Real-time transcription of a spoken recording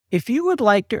If you would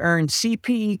like to earn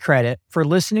CPE credit for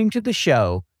listening to the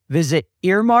show, visit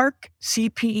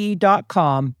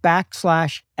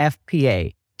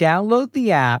earmarkcpe.com/FPA. Download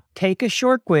the app, take a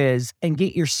short quiz, and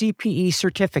get your CPE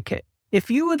certificate.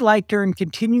 If you would like to earn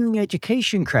continuing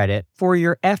education credit for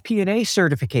your FP&A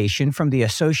certification from the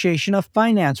Association of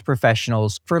Finance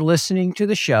Professionals for listening to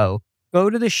the show, go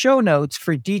to the show notes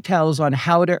for details on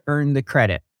how to earn the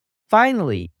credit.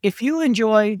 Finally, if you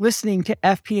enjoy listening to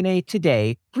FP&A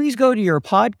Today, please go to your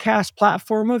podcast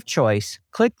platform of choice,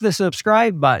 click the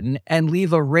subscribe button, and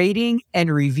leave a rating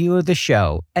and review of the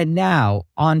show. And now,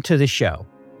 on to the show.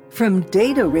 From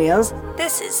Data Rails,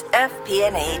 this is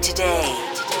FP&A Today.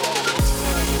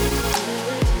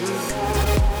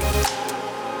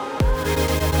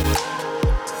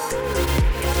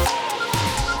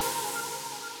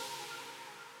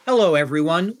 Hello,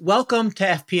 everyone. Welcome to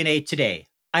FP&A Today.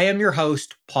 I am your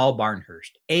host, Paul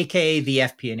Barnhurst, aka the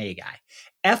FP&A guy.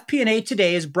 FP&A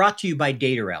Today is brought to you by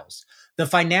Data Rails, the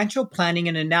financial planning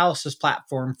and analysis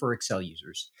platform for Excel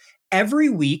users. Every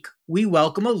week, we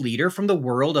welcome a leader from the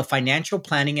world of financial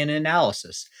planning and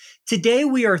analysis. Today,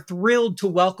 we are thrilled to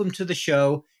welcome to the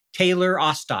show Taylor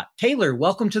Ostott. Taylor,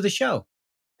 welcome to the show.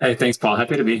 Hey, thanks, Paul.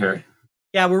 Happy to be here.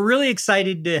 Yeah, we're really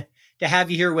excited to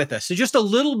have you here with us. So just a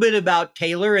little bit about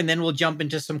Taylor, and then we'll jump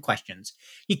into some questions.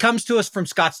 He comes to us from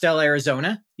Scottsdale,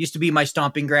 Arizona. Used to be my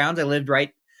stomping grounds. I lived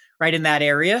right in that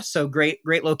area. So great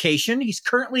location. He's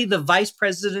currently the vice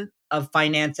president of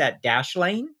finance at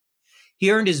Dashlane. He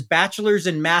earned his bachelor's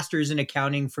and master's in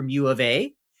accounting from U of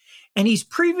A. And he's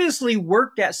previously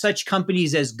worked at such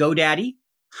companies as GoDaddy,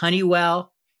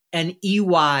 Honeywell, and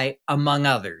EY, among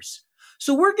others.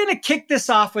 So we're going to kick this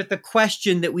off with a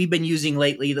question that we've been using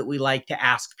lately that we like to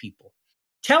ask people.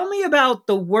 Tell me about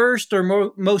the worst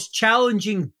or most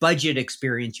challenging budget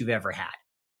experience you've ever had.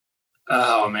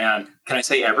 Oh, man. Can I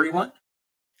say everyone?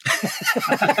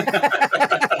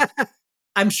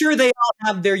 I'm sure they all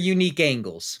have their unique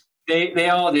angles. They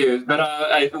all do.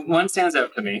 But one stands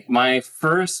out to me. My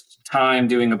first time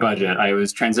doing a budget, I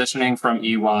was transitioning from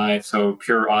EY, so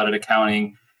pure audit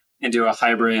accounting, into a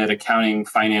hybrid accounting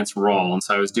finance role. And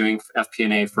so I was doing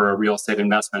FP&A for a real estate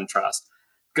investment trust.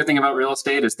 Good thing about real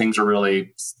estate is things are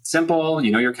really simple. You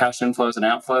know your cash inflows and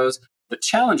outflows. The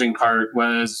challenging part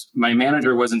was my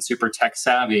manager wasn't super tech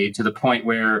savvy to the point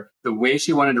where the way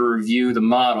she wanted to review the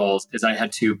models is I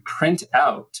had to print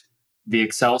out the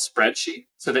Excel spreadsheet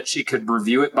so that she could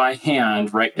review it by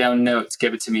hand, write down notes,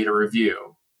 give it to me to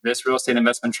review. This real estate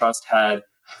investment trust had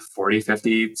 40,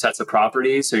 50 sets of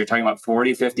properties. So you're talking about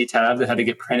 40, 50 tabs that had to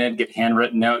get printed, get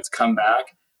handwritten notes, come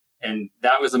back. And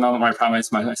that was the moment where I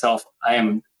promised myself, I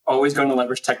am always going to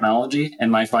leverage technology in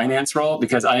my finance role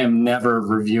because I am never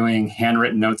reviewing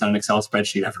handwritten notes on an Excel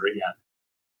spreadsheet ever again.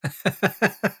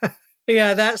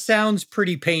 Yeah, that sounds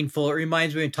pretty painful. It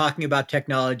reminds me of talking about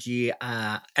technology.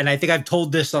 And I think I've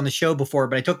told this on the show before,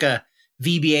 but I took a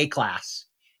VBA class.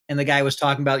 And the guy was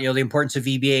talking about, the importance of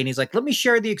VBA. And he's like, let me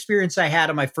share the experience I had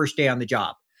on my first day on the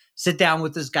job. Sit down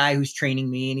with this guy who's training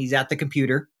me and he's at the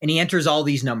computer and he enters all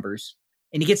these numbers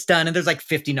and he gets done and there's like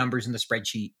 50 numbers in the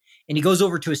spreadsheet. And he goes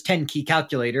over to his 10 key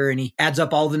calculator and he adds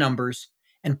up all the numbers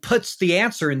and puts the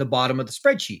answer in the bottom of the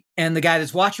spreadsheet. And the guy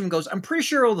that's watching him goes, I'm pretty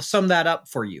sure it'll sum that up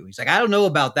for you. He's like, I don't know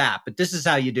about that, but this is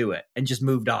how you do it. And just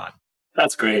moved on.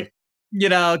 That's great.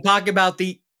 Talk about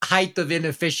the height of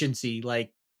inefficiency.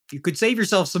 Like, you could save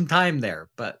yourself some time there,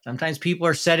 but sometimes people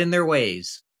are set in their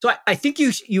ways. So I think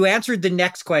you answered the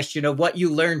next question of what you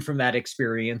learned from that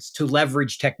experience to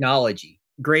leverage technology.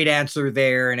 Great answer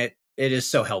there, and it is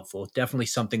so helpful. Definitely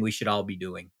something we should all be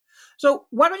doing. So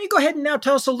why don't you go ahead and now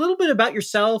tell us a little bit about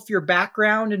yourself, your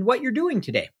background, and what you're doing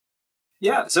today?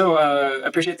 Yeah, so I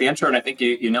appreciate the intro, and I think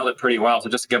you nailed it pretty well. So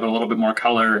just to give it a little bit more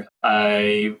color,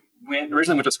 I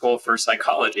originally went to school for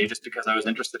psychology just because I was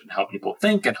interested in how people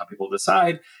think and how people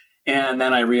decide. And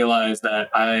then I realized that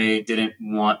I didn't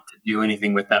want to do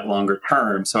anything with that longer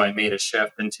term. So I made a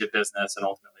shift into business and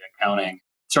ultimately accounting.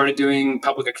 Started doing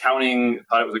public accounting,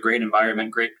 thought it was a great environment,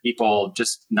 great people,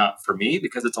 just not for me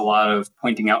because it's a lot of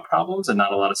pointing out problems and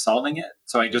not a lot of solving it.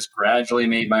 So I just gradually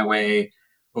made my way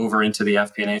over into the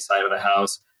FP&A side of the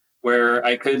house where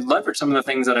I could leverage some of the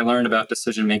things that I learned about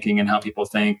decision making and how people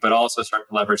think, but also start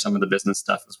to leverage some of the business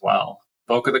stuff as well.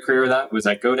 Bulk of the career of that was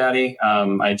at GoDaddy.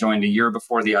 I joined a year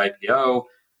before the IPO,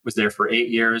 was there for 8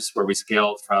 years where we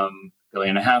scaled from $1.5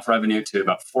 billion revenue to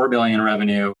about $4 billion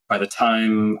revenue. By the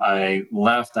time I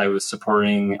left, I was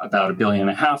supporting about $1.5 billion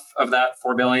of that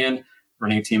 $4 billion,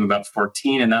 running a team of about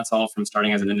 14, and that's all from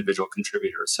starting as an individual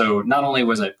contributor. So not only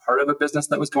was I part of a business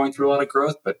that was going through a lot of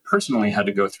growth, but personally had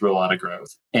to go through a lot of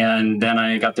growth. And then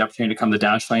I got the opportunity to come to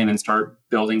Dashlane and start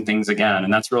building things again.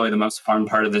 And that's really the most fun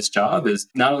part of this job, is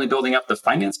not only building up the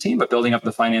finance team, but building up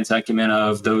the finance acumen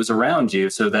of those around you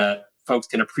so that folks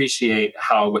can appreciate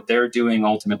how what they're doing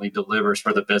ultimately delivers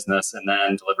for the business and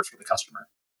then delivers for the customer.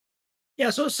 Yeah,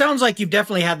 so it sounds like you've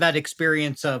definitely had that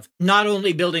experience of not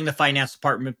only building the finance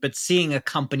department, but seeing a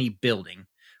company building,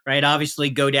 right?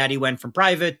 Obviously, GoDaddy went from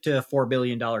private to a $4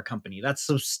 billion company. That's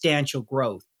substantial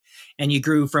growth. And you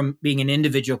grew from being an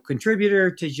individual contributor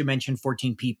to, as you mentioned,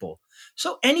 14 people.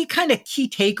 So any kind of key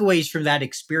takeaways from that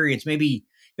experience, maybe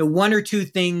one or two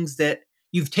things that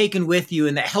you've taken with you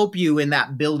and that help you in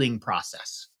that building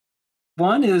process?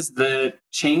 One is that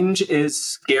change is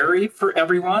scary for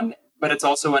everyone, but it's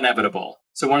also inevitable.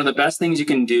 So one of the best things you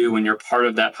can do when you're part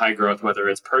of that high growth, whether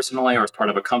it's personally or as part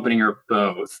of a company or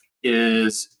both,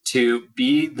 is to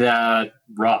be that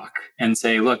rock and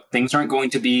say, look, things aren't going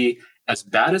to be as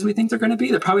bad as we think they're going to be.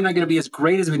 They're probably not going to be as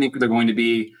great as we think they're going to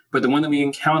be. But the one that we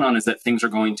can count on is that things are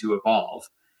going to evolve.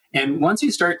 And once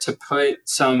you start to put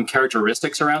some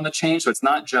characteristics around the change, so it's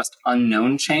not just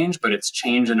unknown change, but it's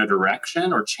change in a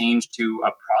direction or change to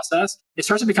a process, it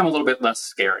starts to become a little bit less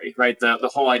scary, right? The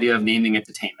whole idea of naming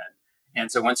entertainment. And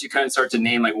so once you kind of start to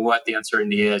name like what the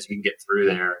uncertainty is, you can get through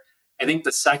there. I think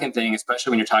the second thing, especially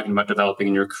when you're talking about developing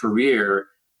in your career,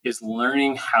 is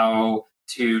learning how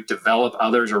to develop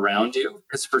others around you.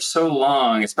 Because for so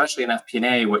long, especially in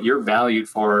FP&A, what you're valued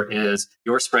for is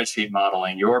your spreadsheet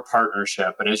modeling, your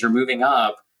partnership. But as you're moving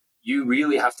up, you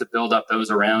really have to build up those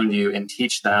around you and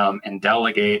teach them and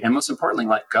delegate, and most importantly,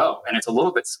 let go. And it's a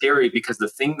little bit scary because the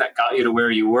thing that got you to where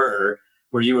you were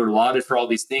lauded for all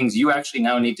these things, you actually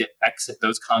now need to exit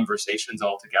those conversations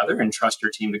altogether and trust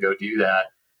your team to go do that.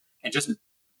 And just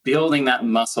building that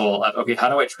muscle of, okay, how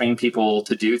do I train people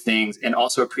to do things and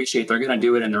also appreciate they're going to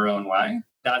do it in their own way?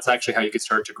 That's actually how you could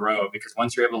start to grow, because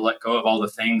once you're able to let go of all the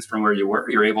things from where you were,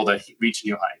 you're able to reach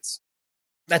new heights.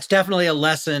 That's definitely a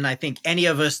lesson I think any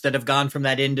of us that have gone from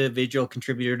that individual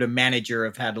contributor to manager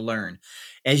have had to learn.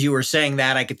 As you were saying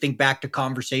that, I could think back to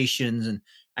conversations, and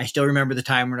I still remember the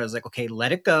time when I was like, okay,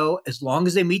 let it go. As long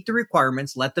as they meet the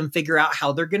requirements, let them figure out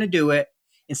how they're going to do it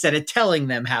instead of telling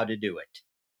them how to do it.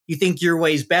 You think your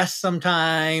way's best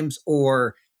sometimes,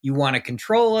 or you want to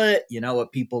control it, you know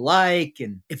what people like.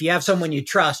 And if you have someone you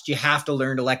trust, you have to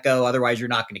learn to let go. Otherwise, you're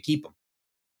not going to keep them.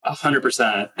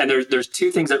 100%. And there's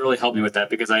two things that really helped me with that,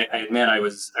 because I admit I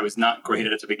was not great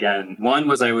at it to begin. One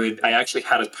was I actually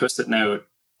had a Post-it note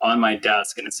on my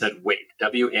desk and it said, wait,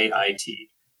 W-A-I-T.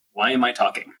 Why am I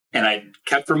talking? And I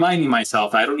kept reminding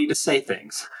myself, I don't need to say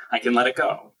things. I can let it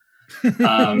go.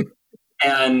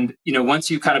 And,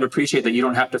 once you kind of appreciate that you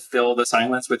don't have to fill the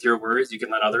silence with your words, you can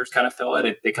let others kind of fill it.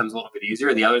 It becomes a little bit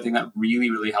easier. The other thing that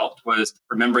really, really helped was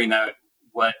remembering that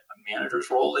what a manager's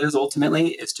role is ultimately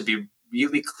is to be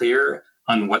really clear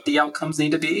on what the outcomes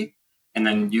need to be. And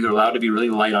then you're allowed to be really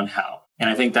light on how. And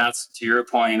I think that's to your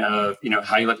point of,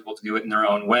 how you let people do it in their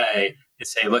own way.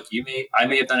 Is say, look, I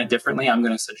may have done it differently. I'm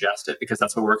going to suggest it because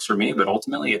that's what works for me. But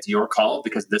ultimately, it's your call,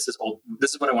 because this is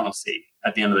what I want to see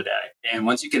at the end of the day. And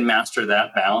once you can master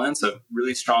that balance of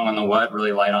really strong on the what,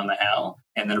 really light on the how,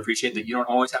 and then appreciate that you don't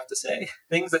always have to say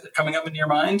things that are coming up into your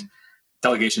mind,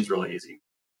 delegation's really easy.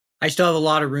 I still have a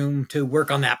lot of room to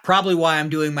work on that. Probably why I'm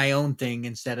doing my own thing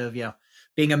instead of,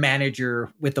 being a manager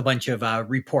with a bunch of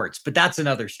reports. But that's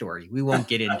another story. We won't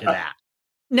get into that.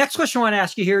 Next question I want to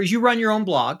ask you here is, you run your own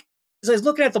blog. As I was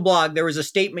looking at the blog, there was a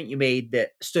statement you made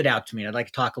that stood out to me. And I'd like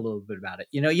to talk a little bit about it.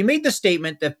 You made the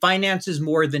statement that finance is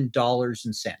more than dollars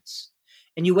and cents.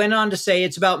 And you went on to say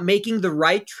it's about making the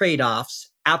right trade-offs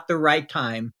at the right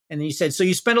time. And then you said, so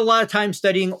you spend a lot of time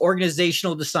studying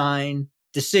organizational design,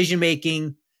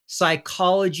 decision-making,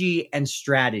 psychology, and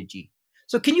strategy.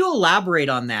 So can you elaborate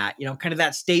on that, kind of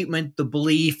that statement, the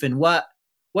belief, and what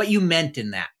you meant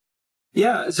in that?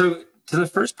 Yeah. So to the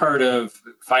first part of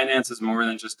finance is more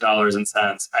than just dollars and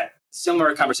cents.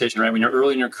 Similar conversation, right? When you're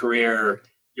early in your career,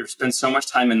 you spend so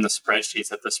much time in the spreadsheets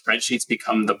that the spreadsheets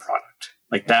become the product.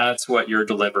 Like that's what you're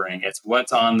delivering. It's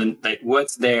what's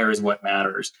what's there is what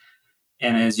matters.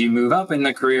 And as you move up in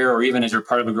the career, or even as you're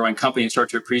part of a growing company, you start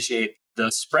to appreciate the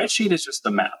spreadsheet is just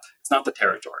the map. It's not the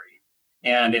territory.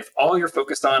 And if all you're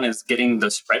focused on is getting the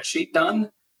spreadsheet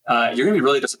done, you're going to be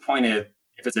really disappointed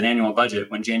if it's an annual budget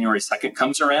when January 2nd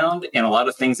comes around and a lot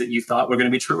of things that you thought were going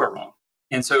to be true are wrong.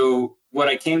 And so what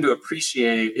I came to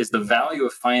appreciate is the value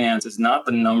of finance is not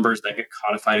the numbers that get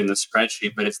codified in the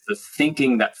spreadsheet, but it's the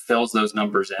thinking that fills those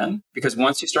numbers in. Because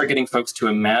once you start getting folks to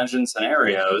imagine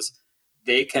scenarios,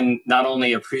 they can not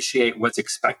only appreciate what's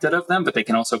expected of them, but they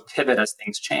can also pivot as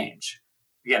things change.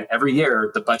 Again, every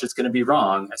year, the budget's going to be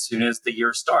wrong as soon as the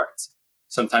year starts.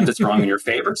 Sometimes it's wrong in your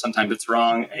favor. Sometimes it's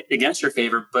wrong against your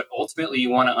favor. But ultimately, you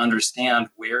want to understand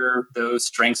where those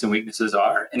strengths and weaknesses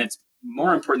are. And it's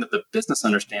more important that the business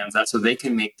understands that so they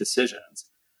can make decisions.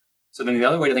 So then the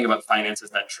other way to think about finance is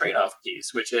that trade-off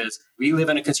piece, which is we live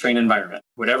in a constrained environment.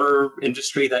 Whatever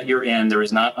industry that you're in, there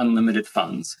is not unlimited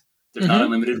funds. There's not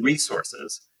unlimited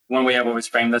resources. One way I've always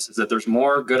framed this is that there's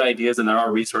more good ideas than there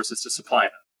are resources to supply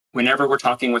them. Whenever we're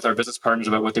talking with our business partners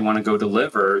about what they want to go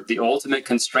deliver, the ultimate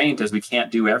constraint is we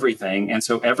can't do everything. And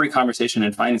so every conversation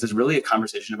in finance is really a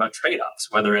conversation about trade-offs,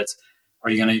 whether it's, are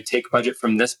you going to take budget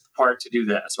from this part to do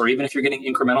this? Or even if you're getting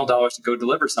incremental dollars to go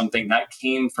deliver something, that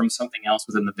came from something else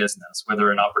within the business,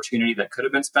 whether an opportunity that could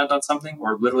have been spent on something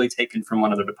or literally taken from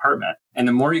one other department. And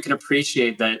the more you can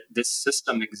appreciate that this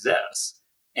system exists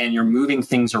and you're moving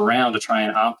things around to try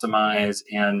and optimize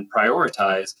and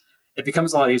prioritize, it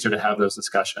becomes a lot easier to have those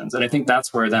discussions. And I think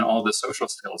that's where then all the social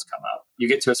skills come up. You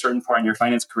get to a certain point in your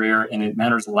finance career and it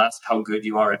matters less how good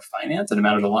you are at finance, and it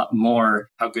matters a lot more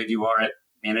how good you are at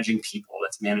managing people.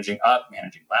 That's managing up,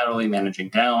 managing laterally, managing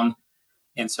down.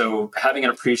 And so having an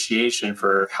appreciation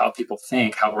for how people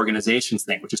think, how organizations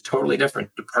think, which is totally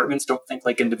different. Departments don't think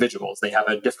like individuals. They have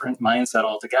a different mindset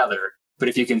altogether. But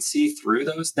if you can see through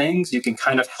those things, you can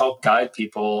kind of help guide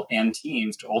people and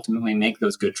teams to ultimately make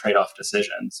those good trade-off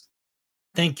decisions.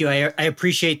 Thank you. I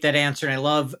appreciate that answer. And I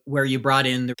love where you brought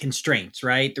in the constraints,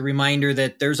 right? The reminder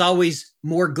that there's always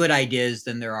more good ideas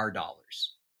than there are dollars.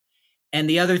 And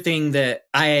the other thing that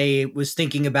I was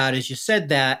thinking about as you said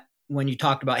that, when you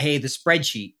talked about, hey, the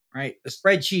spreadsheet, right? The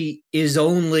spreadsheet is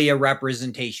only a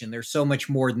representation. There's so much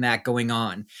more than that going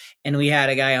on. And we had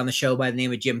a guy on the show by the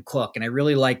name of Jim Cook, and I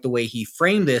really liked the way he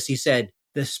framed this. He said,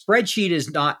 the spreadsheet is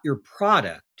not your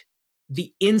product.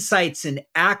 The insights and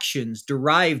actions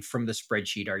derived from the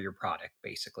spreadsheet are your product,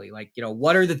 basically. Like,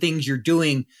 what are the things you're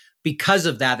doing because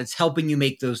of that that's helping you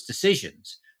make those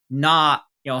decisions? Not,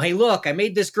 hey, look, I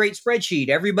made this great spreadsheet.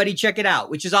 Everybody check it out,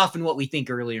 which is often what we think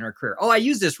early in our career. Oh, I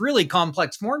use this really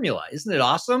complex formula. Isn't it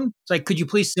awesome? It's like, could you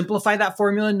please simplify that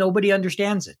formula? Nobody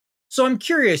understands it. So I'm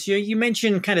curious, you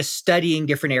mentioned kind of studying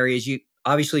different areas.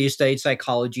 Obviously you studied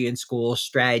psychology in school,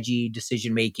 strategy,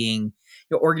 decision-making,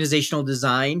 organizational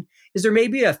design. Is there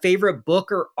maybe a favorite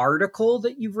book or article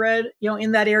that you've read,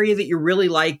 in that area that you really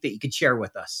like that you could share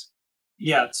with us?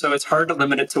 Yeah, so it's hard to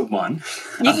limit it to one.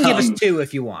 You can give us two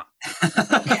if you want.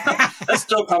 That's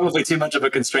still probably too much of a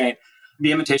constraint.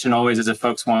 The invitation always is if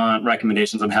folks want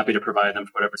recommendations, I'm happy to provide them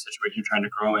for whatever situation you're trying to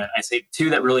grow in. I say two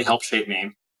that really help shape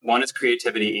me. One is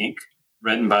Creativity, Inc.,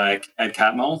 written by Ed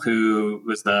Catmull, who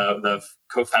was the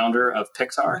co-founder of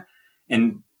Pixar.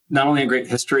 And not only a great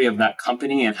history of that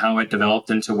company and how it developed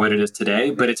into what it is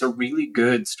today, but it's a really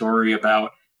good story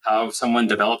about how someone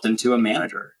developed into a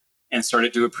manager and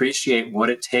started to appreciate what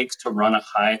it takes to run a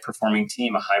high-performing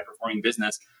team, a high-performing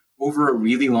business over a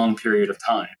really long period of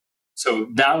time. So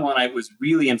that one was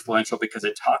really influential because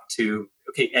it talked to,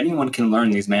 okay, anyone can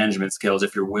learn these management skills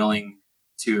if you're willing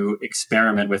to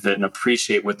experiment with it and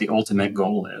appreciate what the ultimate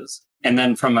goal is. And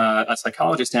then from a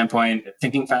psychology standpoint,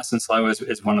 Thinking Fast and Slow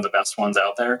is one of the best ones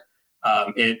out there.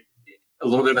 A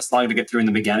little bit of a slog to get through in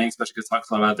the beginning, especially because it talks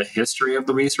a lot about the history of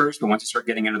the research. But once you start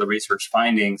getting into the research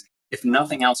findings, if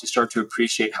nothing else, you start to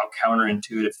appreciate how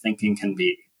counterintuitive thinking can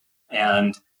be.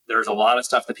 And there's a lot of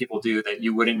stuff that people do that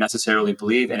you wouldn't necessarily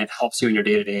believe, and it helps you in your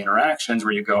day-to-day interactions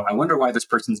where you go, I wonder why this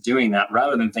person's doing that,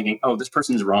 rather than thinking, oh, this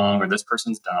person's wrong or this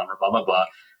person's dumb or blah, blah, blah.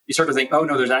 You start to think, oh,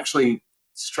 no, there's actually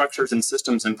structures and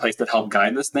systems in place that help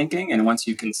guide this thinking. And once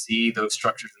you can see those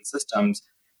structures and systems,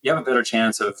 you have a better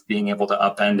chance of being able to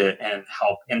upend it and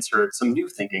help insert some new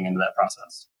thinking into that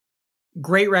process.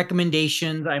 Great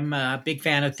recommendations. I'm a big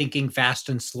fan of Thinking Fast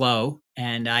and Slow,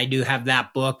 and I do have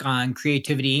that book on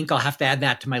Creativity, Inc. I'll have to add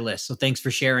that to my list. So thanks for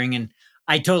sharing. And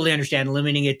I totally understand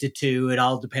limiting it to two. It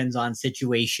all depends on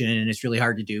situation, and it's really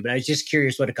hard to do. But I was just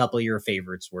curious what a couple of your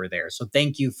favorites were there. So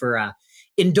thank you for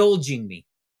indulging me.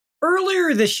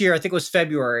 Earlier this year, I think it was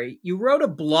February, you wrote a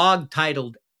blog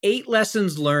titled 8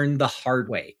 Lessons Learned the Hard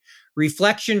Way,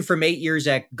 Reflection from 8 Years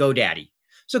at GoDaddy.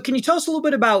 So can you tell us a little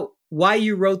bit about why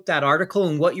you wrote that article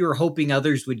and what you were hoping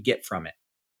others would get from it?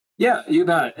 Yeah, you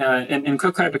bet. And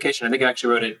quick clarification, I think I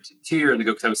actually wrote it 2 years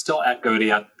ago because I was still at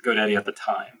GoDaddy at the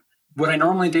time. What I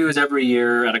normally do is every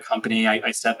year at a company,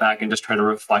 I step back and just try to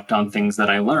reflect on things that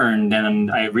I learned.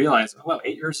 And I realized, oh, wow,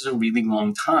 8 years is a really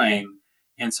long time.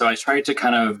 And so I tried to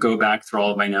kind of go back through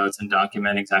all of my notes and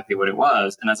document exactly what it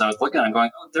was. And as I was looking, I'm going,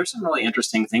 oh, there's some really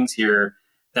interesting things here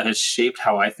that has shaped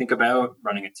how I think about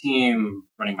running a team,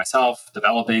 running myself,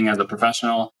 developing as a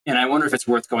professional. And I wonder if it's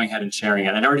worth going ahead and sharing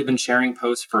it. I'd already been sharing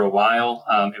posts for a while.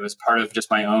 It was part of just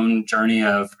my own journey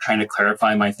of trying to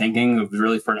clarify my thinking. It was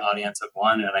really for an audience of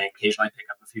one. And I occasionally pick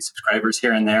up a few subscribers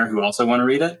here and there who also want to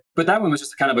read it. But that one was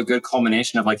just kind of a good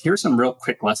culmination of like, here's some real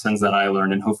quick lessons that I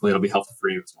learned, and hopefully it'll be helpful for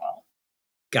you as well.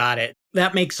 Got it.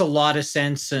 That makes a lot of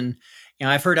sense. And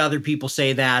I've heard other people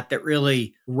say that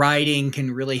really writing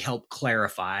can really help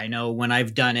clarify. I know when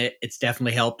I've done it, it's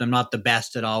definitely helped. I'm not the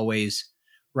best at always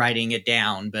writing it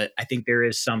down, but I think there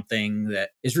is something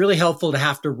that is really helpful to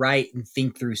have to write and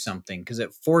think through something, because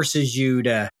it forces you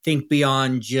to think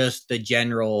beyond just the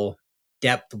general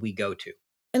depth we go to.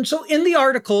 And so in the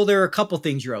article, there are a couple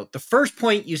things you wrote. The first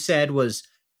point you said was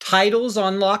titles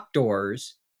unlock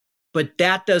doors, but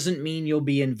that doesn't mean you'll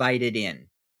be invited in.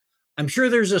 I'm sure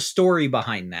there's a story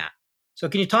behind that. So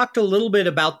can you talk to a little bit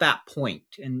about that point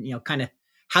and, kind of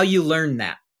how you learned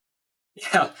that?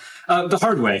 Yeah, the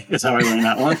hard way is how I learned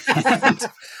that one.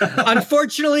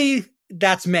 Unfortunately,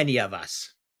 that's many of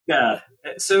us. Yeah.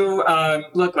 So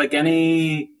look, like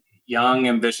any young,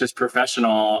 ambitious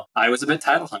professional, I was a bit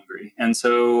title hungry. And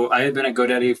so I had been at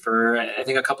GoDaddy for, I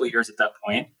think, a couple of years at that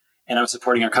point, and I was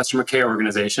supporting our customer care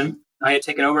organization. I had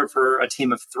taken over for a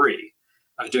team of 3.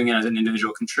 I was doing it as an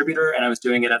individual contributor, and I was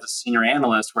doing it as a senior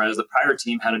analyst, whereas the prior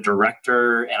team had a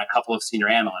director and a couple of senior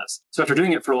analysts. So after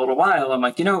doing it for a little while, I'm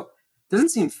like, it doesn't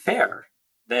seem fair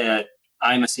that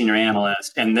I'm a senior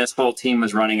analyst and this whole team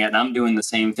was running it and I'm doing the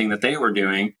same thing that they were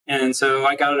doing. And so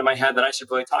I got it in my head that I should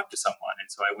really talk to someone.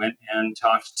 And so I went and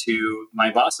talked to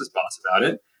my boss's boss about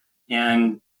it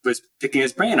and was picking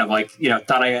his brain of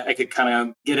thought I could kind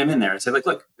of get him in there and say,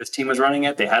 look, this team was running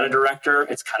it. They had a director.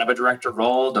 It's kind of a director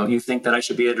role. Don't you think that I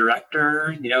should be a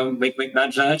director? Make,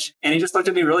 nudge, nudge. And he just looked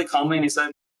at me really calmly and he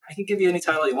said, I can give you any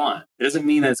title you want. It doesn't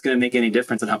mean that it's going to make any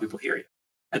difference in how people hear you.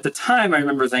 At the time, I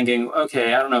remember thinking,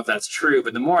 okay, I don't know if that's true.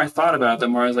 But the more I thought about it, the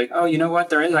more I was like, oh, you know what?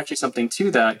 There is actually something to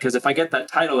that. Because if I get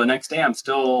that title the next day, I'm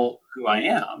still who I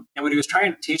am. And what he was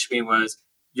trying to teach me was,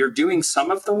 you're doing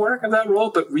some of the work of that role,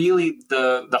 but really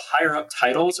the higher up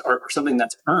titles are something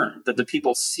that's earned, that the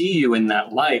people see you in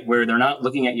that light where they're not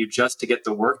looking at you just to get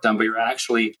the work done, but you're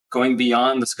actually going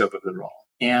beyond the scope of the role.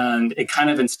 And it kind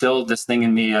of instilled this thing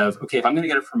in me of, okay, if I'm going to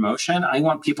get a promotion, I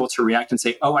want people to react and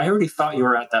say, oh, I already thought you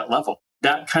were at that level.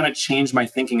 That kind of changed my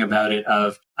thinking about it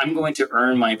of, I'm going to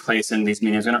earn my place in these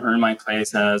meetings. I'm going to earn my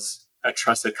place as a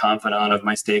trusted confidant of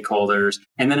my stakeholders.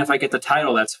 And then if I get the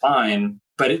title, that's fine.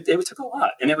 But it took a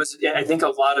lot. And I think a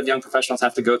lot of young professionals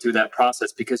have to go through that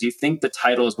process because you think the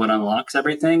title is what unlocks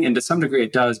everything. And to some degree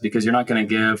it does, because you're not going to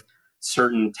give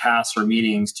certain tasks or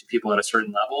meetings to people at a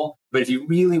certain level. But if you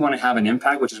really want to have an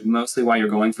impact, which is mostly why you're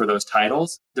going for those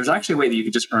titles, there's actually a way that you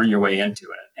could just earn your way into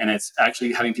it. And it's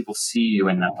actually having people see you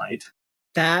in that light.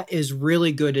 That is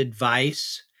really good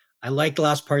advice. I like the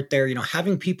last part there,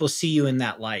 having people see you in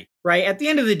that light, right? At the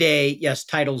end of the day, yes,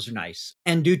 titles are nice.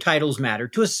 And do titles matter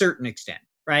to a certain extent,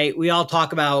 right? We all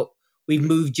talk about we've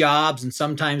moved jobs and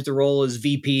sometimes the role is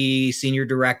VP, senior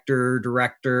director,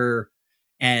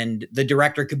 and the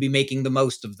director could be making the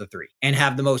most of the 3 and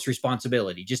have the most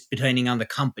responsibility, just depending on the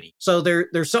company. So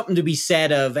there's something to be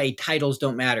said of, hey, titles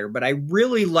don't matter. But I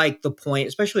really like the point,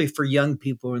 especially for young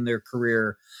people in their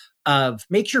career, of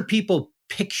make sure people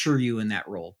picture you in that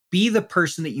role. Be the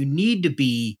person that you need to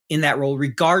be in that role,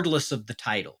 regardless of the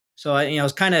title. So,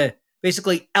 it's kind of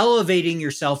basically elevating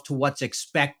yourself to what's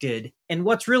expected. And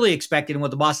what's really expected, and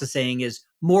what the boss is saying, is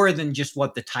more than just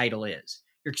what the title is.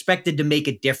 You're expected to make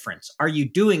a difference. Are you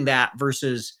doing that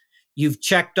versus you've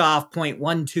checked off point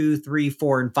 1, 2, 3,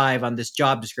 4, and 5 on this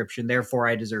job description, therefore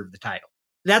I deserve the title.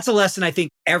 That's a lesson I think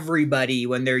everybody,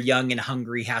 when they're young and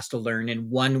hungry, has to learn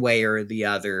in one way or the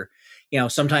other.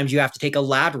 Sometimes you have to take a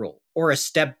lateral or a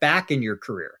step back in your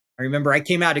career. I remember I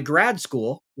came out of grad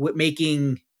school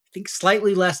making, I think,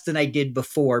 slightly less than I did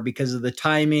before because of the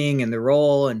timing and the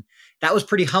role. And that was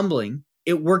pretty humbling.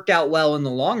 It worked out well in the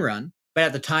long run. But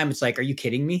at the time, it's like, are you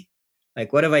kidding me?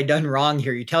 Like, what have I done wrong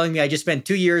here? You're telling me I just spent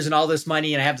 2 years and all this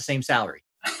money and I have the same salary,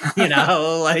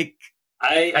 like.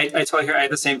 I totally hear. I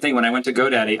had the same thing when I went to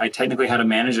GoDaddy. I technically had a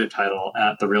manager title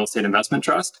at the Real Estate Investment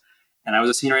Trust, and I was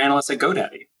a senior analyst at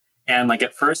GoDaddy. And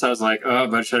at first I was like, oh,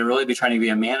 but should I really be trying to be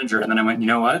a manager? And then I went, you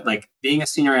know what? Being a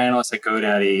senior analyst at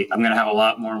GoDaddy, I'm going to have a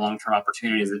lot more long-term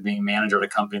opportunities than being a manager at a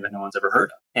company that no one's ever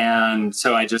heard of. And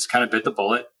so I just kind of bit the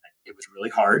bullet. It was really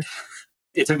hard.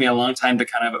 It took me a long time to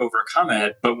kind of overcome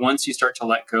it. But once you start to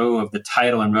let go of the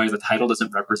title and realize the title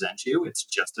doesn't represent you, it's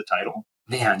just a title.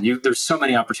 Man, there's so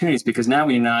many opportunities because now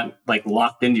when you're not like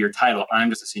locked into your title, I'm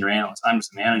just a senior analyst, I'm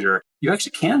just a manager, you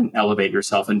actually can elevate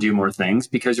yourself and do more things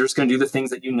because you're just going to do the things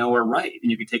that you know are right.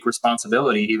 And you can take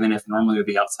responsibility, even if normally it would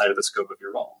be outside of the scope of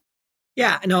your role.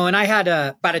 Yeah, no, and I had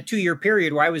about a 2-year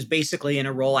period where I was basically in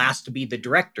a role asked to be the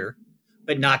director,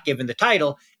 but not given the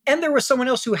title. And there was someone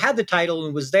else who had the title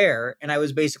and was there. And I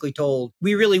was basically told,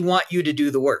 we really want you to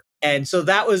do the work. And so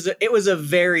it was a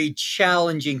very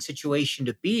challenging situation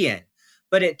to be in.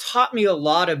 But it taught me a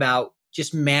lot about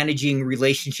just managing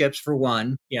relationships for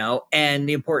one, and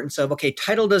the importance of, okay,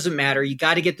 title doesn't matter. You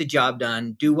got to get the job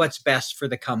done, do what's best for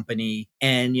the company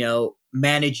and,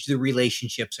 manage the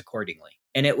relationships accordingly.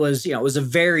 And it was a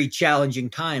very challenging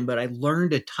time, but I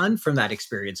learned a ton from that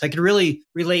experience. I could really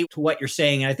relate to what you're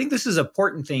saying. And I think this is an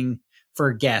important thing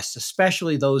for guests,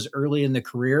 especially those early in the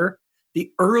career.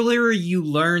 The earlier you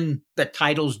learn that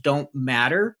titles don't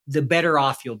matter, the better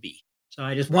off you'll be. So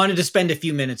I just wanted to spend a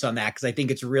few minutes on that because I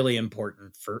think it's really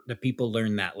important for the people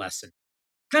learn that lesson.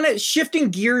 Kind of shifting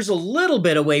gears a little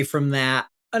bit away from that.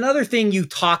 Another thing you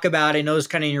talk about, I know is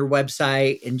kind of in your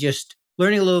website and just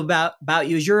learning a little about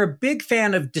you is you're a big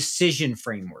fan of decision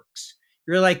frameworks.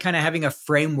 You're like kind of having a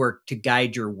framework to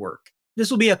guide your work.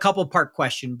 This will be a couple-part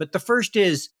question, but the first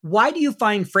is, why do you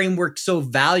find frameworks so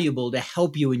valuable to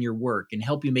help you in your work and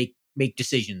help you make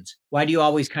decisions? Why do you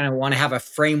always kind of want to have a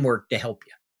framework to help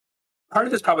you? Part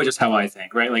of this is probably just how I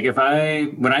think, right? Like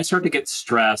when I start to get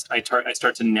stressed, I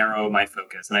start to narrow my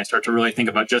focus and I start to really think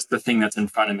about just the thing that's in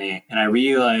front of me. And I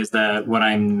realize that what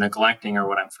I'm neglecting or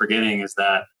what I'm forgetting is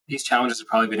that these challenges have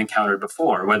probably been encountered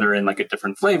before, whether in like a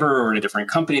different flavor or in a different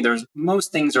company.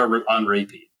 Most things are on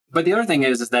repeat. But the other thing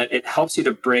is that it helps you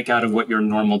to break out of what your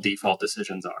normal default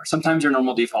decisions are. Sometimes your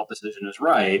normal default decision is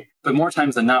right, but more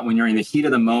times than not, when you're in the heat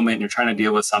of the moment and you're trying to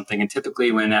deal with something, and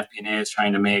typically when FP&A is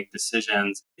trying to make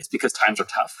decisions, it's because times are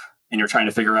tough and you're trying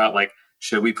to figure out like,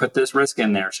 should we put this risk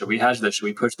in there? Should we hedge this? Should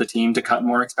we push the team to cut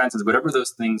more expenses? Whatever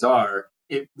those things are,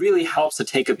 it really helps to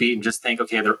take a beat and just think,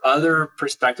 okay, are there other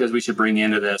perspectives we should bring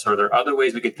into this? Or are there other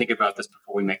ways we could think about this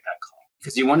before we make that call?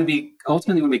 Because you want to be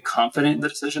confident in the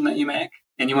decision that you make.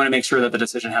 And you want to make sure that the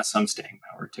decision has some staying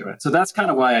power to it. So that's kind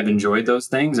of why I've enjoyed those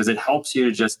things, is it helps you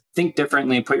to just think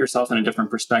differently, put yourself in a different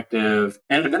perspective,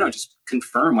 and at a minimum, just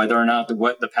confirm whether or not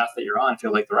the path that you're on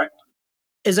feel like the right one.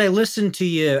 As I listened to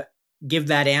you give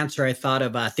that answer, I thought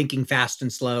of thinking fast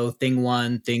and slow, thing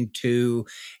one, thing two,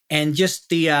 and just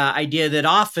the idea that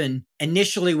often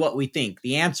initially what we think,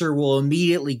 the answer we'll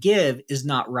immediately give is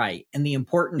not right. And the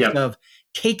importance of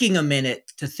taking a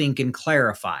minute to think and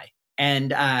clarify.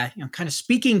 And kind of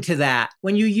speaking to that,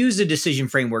 when you use a decision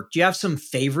framework, do you have some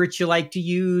favorites you like to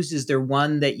use? Is there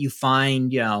one that you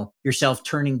find yourself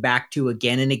turning back to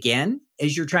again and again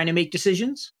as you're trying to make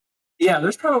decisions? Yeah,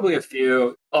 there's probably a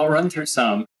few. I'll run through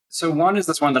some. So one is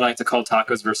this one that I like to call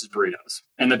tacos versus burritos.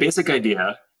 And the basic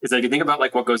idea is that if you think about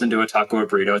like what goes into a taco or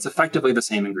burrito, it's effectively the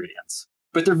same ingredients.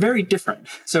 But they're very different.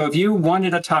 So if you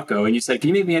wanted a taco and you said, can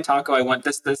you make me a taco? I want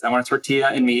this, I want a tortilla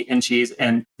and meat and cheese.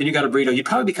 And then you got a burrito, you'd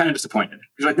probably be kind of disappointed.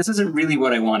 You're like, this isn't really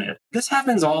what I wanted. This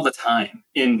happens all the time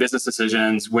in business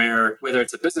decisions where whether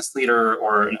it's a business leader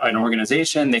or an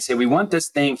organization, they say, we want this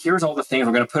thing. Here's all the things.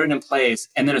 We're going to put it in place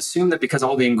and then assume that because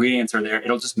all the ingredients are there,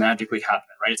 it'll just magically happen,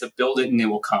 right? It's a build it and it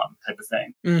will come type of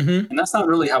thing. Mm-hmm. And that's not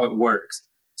really how it works.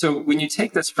 So when you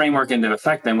take this framework into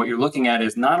effect, then what you're looking at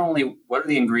is not only what are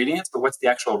the ingredients, but what's the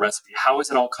actual recipe? How is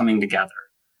it all coming together?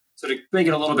 So to make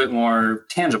it a little bit more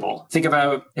tangible, think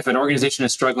about if an organization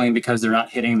is struggling because they're not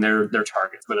hitting their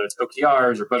targets, whether it's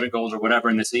OKRs or budget goals or whatever,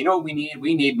 and they say, what we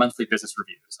need monthly business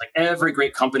reviews. Like every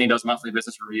great company does monthly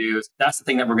business reviews. That's the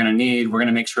thing that we're going to need. We're going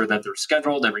to make sure that they're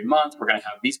scheduled every month. We're going to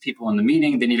have these people in the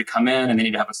meeting. They need to come in and they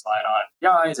need to have a slide on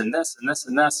guys and this and this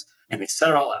and this. And they set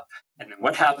it all up. And then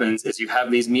what happens is you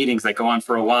have these meetings that go on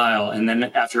for a while. And then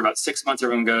after about 6 months,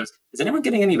 everyone goes, is anyone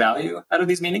getting any value out of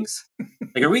these meetings?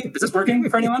 Like, is this working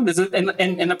for anyone?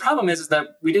 And the problem is that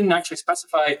we didn't actually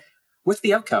specify what's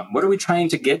the outcome. What are we trying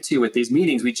to get to with these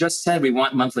meetings? We just said we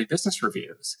want monthly business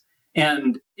reviews.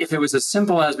 And if it was as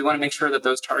simple as we want to make sure that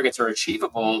those targets are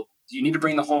achievable, do you need to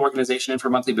bring the whole organization in for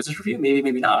a monthly business review? Maybe,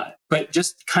 maybe not. But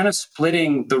just kind of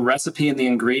splitting the recipe and the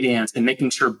ingredients and making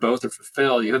sure both are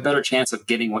fulfilled, you have a better chance of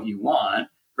getting what you want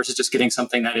versus just getting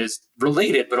something that is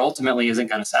related, but ultimately isn't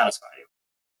going to satisfy you.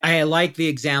 I like the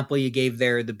example you gave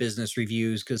there, the business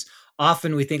reviews, because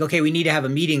often we think, okay, we need to have a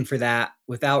meeting for that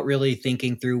without really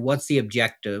thinking through what's the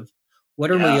objective?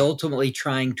 What are we ultimately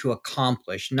trying to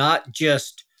accomplish? Not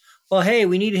just, well, hey,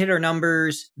 we need to hit our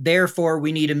numbers, therefore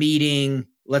we need a meeting.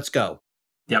 Let's go.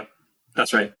 Yep.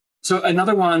 That's right. So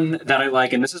another one that I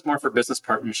like, and this is more for business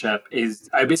partnership, is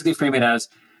I basically frame it as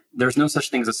there's no such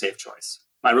thing as a safe choice.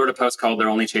 I wrote a post called They're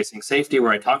Only Chasing Safety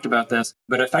where I talked about this,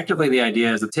 but effectively the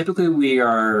idea is that typically we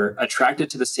are attracted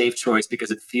to the safe choice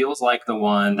because it feels like the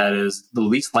one that is the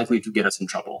least likely to get us in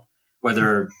trouble,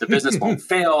 whether the business won't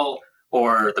fail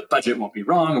or the budget won't be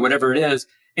wrong or whatever it is.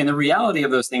 And the reality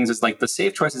of those things is like the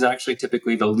safe choice is actually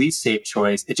typically the least safe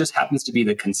choice. It just happens to be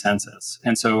the consensus.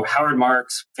 And so Howard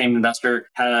Marks, famed investor,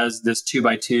 has this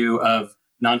 2x2 of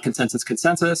non-consensus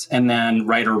consensus and then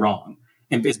right or wrong.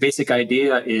 And his basic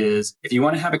idea is if you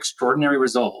want to have extraordinary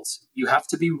results, you have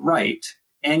to be right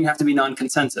and you have to be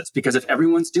non-consensus, because if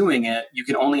everyone's doing it, you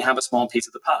can only have a small piece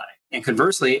of the pie. And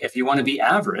conversely, if you want to be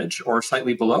average or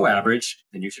slightly below average,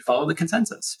 then you should follow the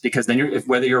consensus, because then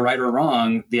whether you're right or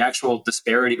wrong, the actual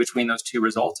disparity between those two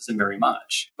results isn't very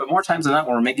much. But more times than not,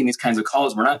 when we're making these kinds of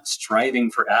calls, we're not striving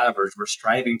for average, we're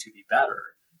striving to be better.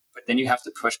 But then you have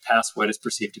to push past what is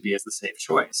perceived to be as the safe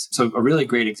choice. So a really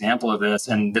great example of this,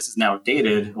 and this is now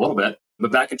dated a little bit,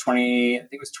 but back in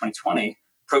 2020,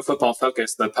 Pro Football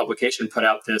Focus, the publication, put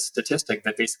out this statistic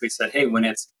that basically said, hey, when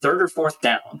it's third or fourth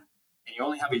down and you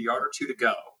only have a yard or two to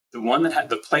go,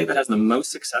 the play that has the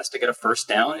most success to get a first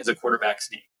down is a quarterback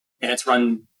sneak. And it's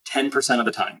run 10% of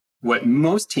the time. What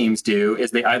most teams do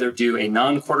is they either do a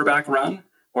non-quarterback run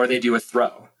or they do a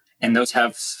throw. And those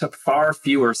have far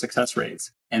fewer success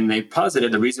rates. And they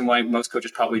posited the reason why most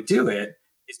coaches probably do it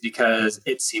is because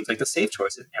it seems like the safe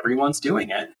choice. If everyone's doing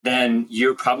it, then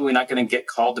you're probably not going to get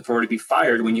called for to be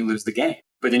fired when you lose the game.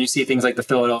 But then you see things like the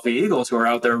Philadelphia Eagles who are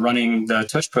out there running the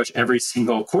tush push every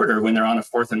single quarter when they're on a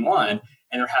 4th and 1, and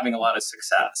they're having a lot of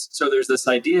success. So there's this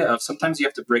idea of sometimes you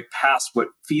have to break past what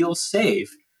feels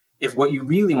safe if what you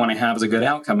really want to have is a good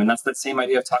outcome. And that's that same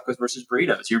idea of tacos versus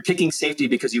burritos. You're picking safety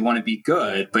because you want to be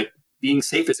good, but being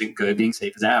safe isn't good. Being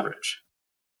safe is average.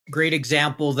 Great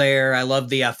example there. I love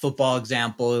the football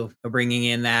example of bringing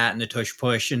in that and the tush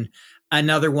push. And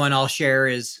another one I'll share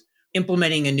is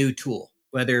implementing a new tool,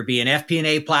 whether it be an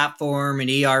FP&A platform, an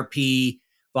ERP.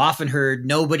 I've often heard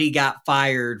nobody got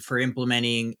fired for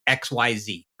implementing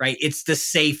XYZ, right? It's the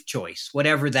safe choice,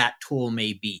 whatever that tool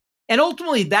may be. And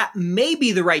ultimately, that may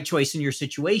be the right choice in your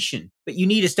situation, but you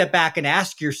need to step back and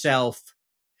ask yourself,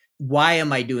 why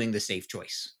am I doing the safe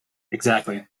choice?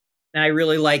 Exactly. And I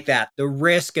really like that. The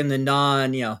risk and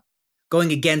the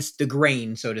going against the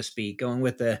grain, so to speak, going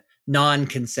with the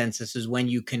non-consensus is when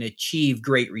you can achieve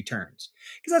great returns.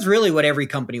 Because that's really what every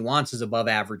company wants, is above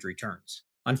average returns.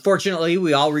 Unfortunately,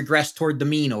 we all regress toward the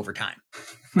mean over time.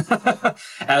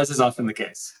 As is often the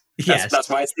case. Yes. That's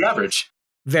why it's the average.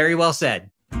 Very well said.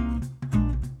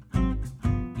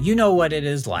 You know what it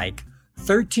is like.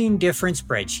 13 different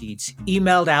spreadsheets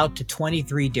emailed out to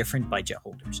 23 different budget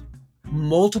holders.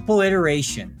 Multiple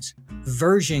iterations,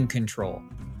 version control,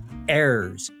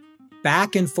 errors,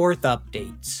 back and forth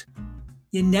updates.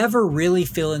 You never really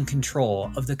feel in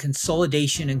control of the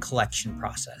consolidation and collection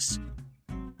process.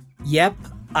 Yep,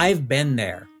 I've been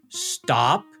there.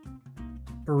 Stop,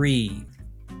 breathe.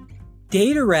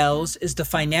 DataRels is the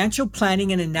financial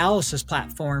planning and analysis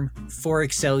platform for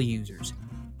Excel users.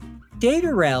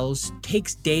 DataRels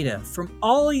takes data from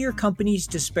all your company's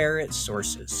disparate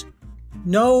sources.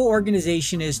 No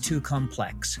organization is too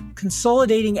complex,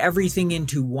 consolidating everything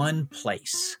into one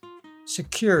place,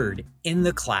 secured in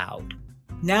the cloud.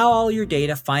 Now all your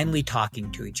data finally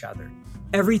talking to each other.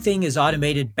 Everything is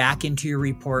automated back into your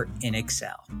report in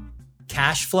Excel.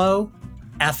 Cash flow,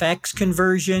 FX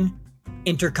conversion,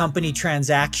 intercompany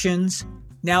transactions,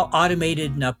 now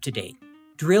automated and up to date.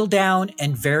 Drill down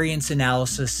and variance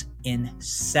analysis in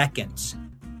seconds.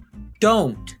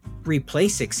 Don't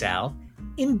replace Excel.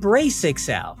 Embrace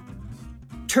Excel.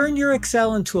 Turn your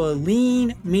Excel into a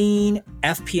lean, mean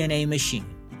FP&A machine.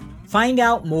 Find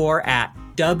out more at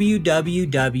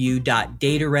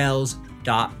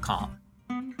www.datarels.com.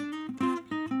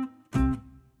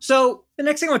 So the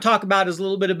next thing I want to talk about is a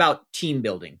little bit about team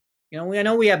building. I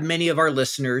know we have many of our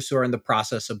listeners who are in the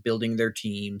process of building their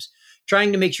teams,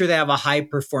 trying to make sure they have a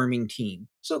high-performing team.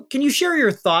 So can you share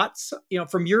your thoughts,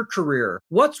 from your career?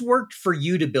 What's worked for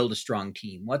you to build a strong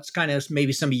team? What's kind of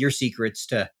maybe some of your secrets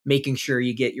to making sure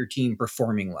you get your team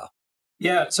performing well?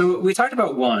 Yeah, so we talked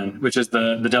about one, which is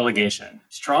the delegation.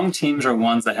 Strong teams are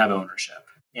ones that have ownership.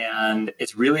 And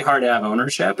it's really hard to have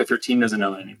ownership if your team doesn't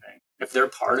own anything. If they're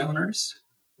part owners,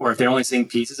 or if they're only seeing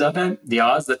pieces of it, the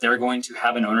odds that they're going to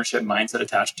have an ownership mindset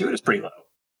attached to it is pretty low.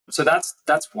 So that's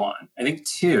one. I think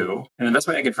two, and the best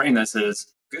way I could frame this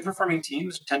is good performing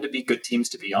teams tend to be good teams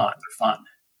to be on. They're fun.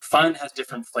 Fun has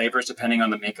different flavors depending on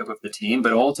the makeup of the team,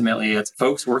 but ultimately it's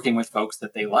folks working with folks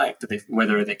that they like,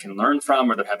 whether they can learn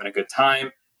from or they're having a good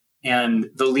time. And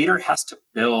the leader has to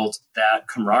build that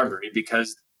camaraderie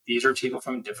because these are people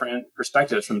from different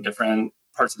perspectives, from different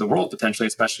parts of the world, potentially,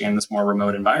 especially in this more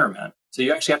remote environment. So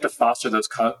you actually have to foster those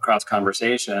cross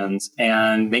conversations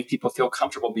and make people feel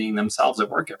comfortable being themselves at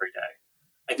work every day.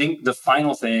 I think the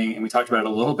final thing, and we talked about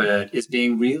it a little bit, is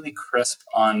being really crisp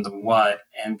on the what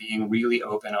and being really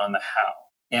open on the how.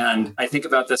 And I think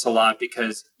about this a lot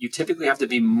because you typically have to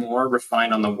be more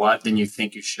refined on the what than you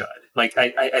think you should. Like,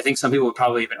 I think some people would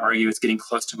probably even argue it's getting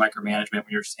close to micromanagement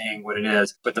when you're saying what it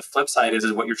is. But the flip side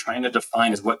is what you're trying to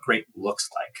define is what great looks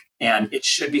like. And it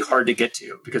should be hard to get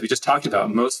to because we just talked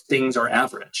about most things are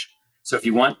average. So if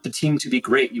you want the team to be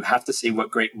great, you have to say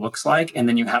what great looks like, and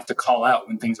then you have to call out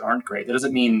when things aren't great. That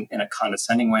doesn't mean in a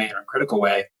condescending way or a critical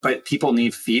way, but people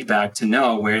need feedback to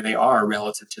know where they are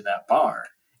relative to that bar.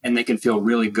 And they can feel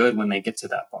really good when they get to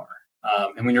that bar.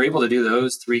 And when you're able to do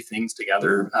those three things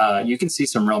together, you can see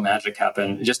some real magic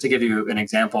happen. Just to give you an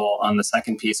example on the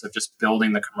second piece of just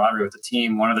building the camaraderie with the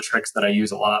team, one of the tricks that I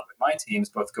use a lot with my teams,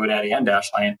 both GoDaddy and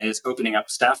Dashline, is opening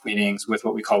up staff meetings with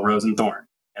what we call rose and thorn.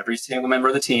 Every single member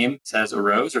of the team says a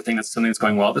rose or something that's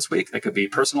going well this week. That could be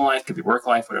personal life, could be work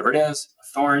life, whatever it is. A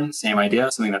thorn, same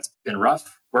idea, something that's been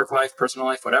rough, work life, personal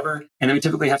life, whatever. And then we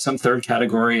typically have some third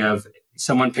category of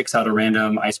someone picks out a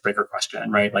random icebreaker question,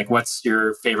 right? Like, what's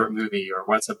your favorite movie, or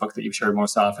what's a book that you've shared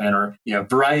most often, or,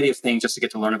 variety of things just to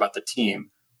get to learn about the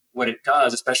team. What it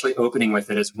does, especially opening with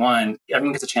it, is one,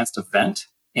 everyone gets a chance to vent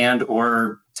and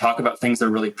or talk about things they're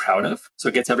really proud of. So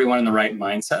it gets everyone in the right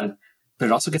mindset, but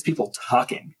it also gets people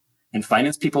talking. And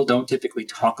finance people don't typically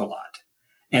talk a lot.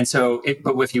 And so,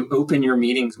 but if you open your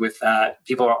meetings with that,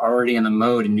 people are already in the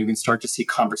mode and you can start to see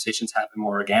conversations happen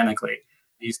more organically.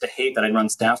 I used to hate that I'd run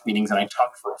staff meetings and I'd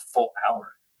talk for a full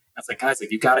hour. I was like, guys,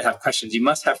 you got to have questions. You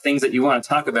must have things that you want to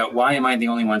talk about. Why am I the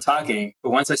only one talking?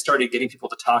 But once I started getting people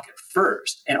to talk at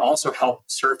first and also help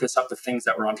surface up the things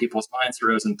that were on people's minds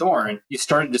through rose and thorn, you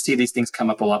started to see these things come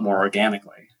up a lot more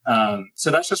organically.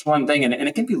 So that's just one thing. And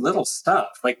it can be little stuff.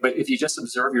 But if you just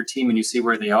observe your team and you see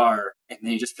where they are, and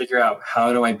then you just figure out,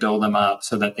 how do I build them up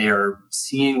so that they are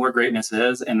seeing where greatness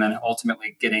is and then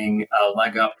ultimately getting a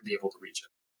leg up to be able to reach it.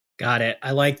 Got it. I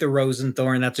like the rose and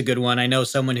thorn. That's a good one. I know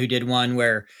someone who did one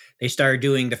where they started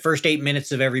doing the first 8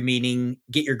 minutes of every meeting,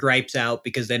 get your gripes out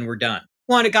because then we're done.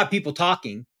 One, it got people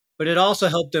talking, but it also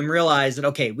helped them realize that,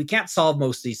 okay, we can't solve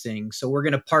most of these things. So we're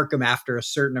going to park them after a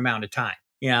certain amount of time.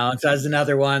 And so that's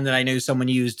another one that I knew someone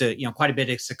used to, quite a bit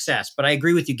of success. But I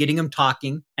agree with you, getting them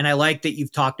talking. And I like that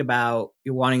you've talked about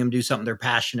you're wanting them to do something they're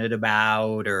passionate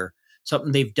about or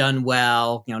something they've done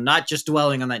well, not just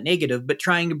dwelling on that negative, but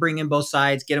trying to bring in both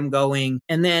sides, get them going,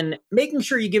 and then making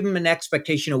sure you give them an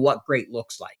expectation of what great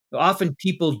looks like. Often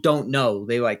people don't know.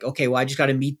 They like, okay, well, I just got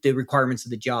to meet the requirements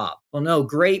of the job. Well, no,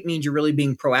 great means you're really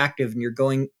being proactive and you're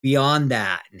going beyond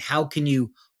that. And how can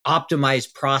you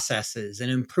optimize processes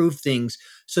and improve things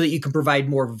so that you can provide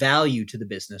more value to the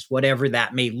business, whatever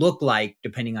that may look like,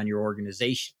 depending on your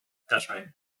organization. That's right.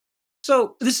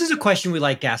 So this is a question we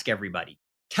like to ask everybody.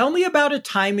 Tell me about a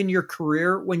time in your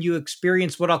career when you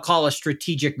experienced what I'll call a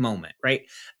strategic moment, right?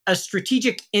 A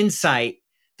strategic insight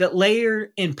that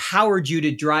later empowered you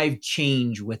to drive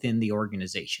change within the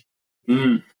organization.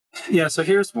 Yeah, so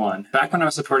here's one. Back when I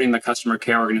was supporting the customer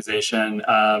care organization,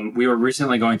 we were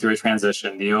recently going through a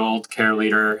transition. The old care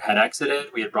leader had exited.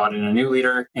 We had brought in a new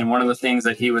leader. And one of the things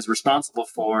that he was responsible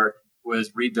for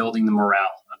was rebuilding the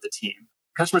morale of the team.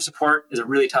 Customer support is a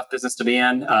really tough business to be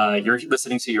in. You're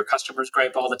listening to your customers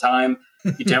gripe all the time.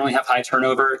 You generally have high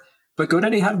turnover. But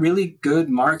GoDaddy had really good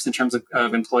marks in terms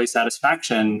of employee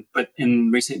satisfaction, but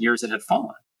in recent years it had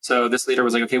fallen. So this leader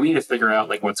was like, okay, we need to figure out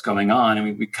what's going on.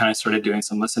 And we kind of started doing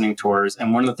some listening tours.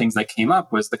 And one of the things that came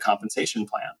up was the compensation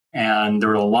plan. And there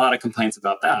were a lot of complaints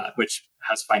about that, which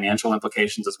has financial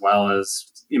implications as well as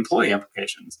employee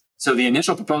implications. So the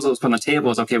initial proposal was put on the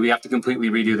table is, okay, we have to completely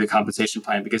redo the compensation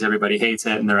plan because everybody hates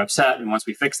it and they're upset. And once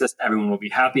we fix this, everyone will be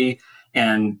happy.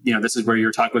 And, this is where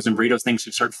your tacos and burritos things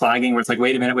should start flagging, where it's like,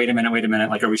 wait a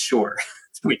minute. Are we sure?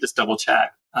 So we just double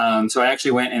check. So I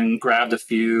actually went and grabbed a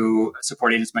few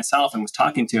support agents myself and was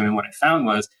talking to them. And what I found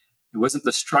was it wasn't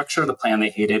the structure of the plan they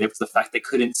hated. It was the fact they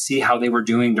couldn't see how they were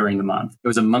doing during the month. It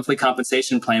was a monthly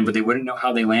compensation plan, but they wouldn't know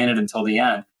how they landed until the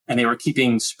end. And they were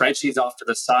keeping spreadsheets off to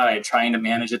the side, trying to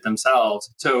manage it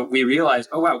themselves. So we realized,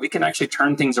 oh, wow, we can actually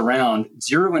turn things around.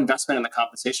 Zero investment in the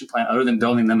compensation plan other than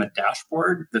building them a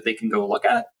dashboard that they can go look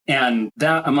at. And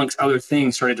that, amongst other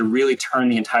things, started to really turn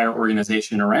the entire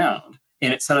organization around.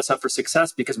 And it set us up for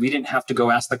success because we didn't have to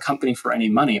go ask the company for any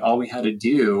money. All we had to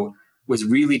do was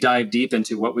really dive deep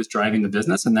into what was driving the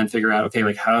business and then figure out,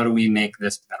 okay, how do we make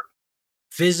this better?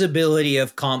 Visibility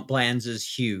of comp plans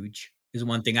is huge. is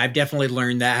one thing. I've definitely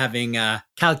learned that, having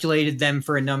calculated them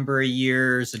for a number of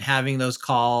years and having those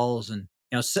calls. And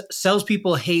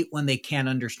salespeople hate when they can't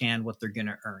understand what they're going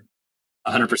to earn.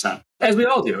 100%. As we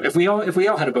all do. If we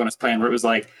all had a bonus plan where it was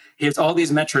like, here's all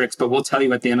these metrics, but we'll tell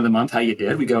you at the end of the month how you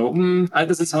did, we go, that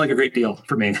doesn't sound like a great deal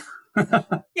for me.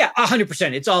 Yeah,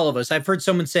 100%. It's all of us. I've heard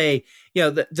someone say,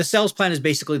 the sales plan is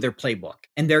basically their playbook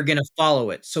and they're going to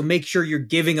follow it. So make sure you're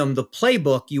giving them the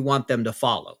playbook you want them to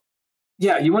follow.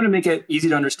 Yeah, you want to make it easy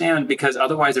to understand, because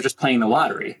otherwise they're just playing the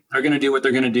lottery. They're going to do what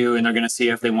they're going to do, and they're going to see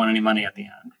if they want any money at the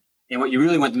end. And what you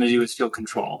really want them to do is feel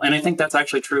control. And I think that's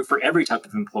actually true for every type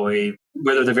of employee,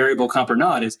 whether they're variable comp or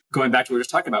not, is going back to what we were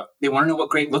just talking about. They want to know what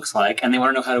great looks like, and they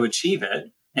want to know how to achieve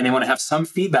it. And they want to have some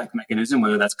feedback mechanism,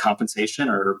 whether that's compensation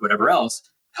or whatever else,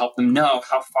 help them know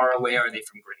how far away are they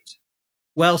from great.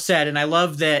 Well said. And I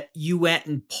love that you went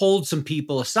and pulled some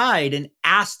people aside and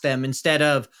asked them, instead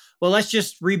of, well, let's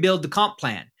just rebuild the comp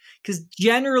plan. Because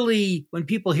generally, when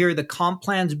people hear the comp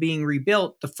plan's being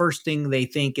rebuilt, the first thing they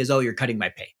think is, oh, you're cutting my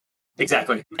pay.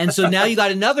 Exactly. And so now you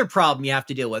got another problem you have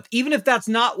to deal with. Even if that's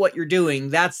not what you're doing,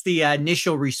 that's the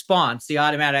initial response, the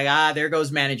automatic, there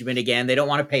goes management again. They don't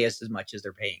want to pay us as much as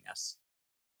they're paying us.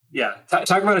 Yeah.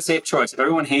 Talk about a safe choice. If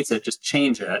everyone hates it, just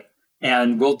change it,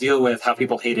 and we'll deal with how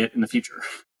people hate it in the future.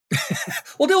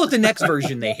 We'll deal with the next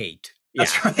version they hate. Yeah.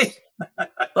 That's right.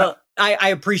 Well, I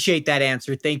appreciate that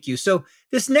answer. Thank you. So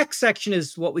this next section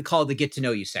is what we call the get to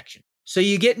know you section. So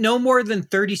you get no more than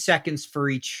 30 seconds for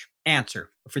each answer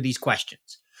for these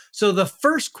questions. So the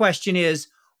first question is,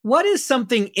 what is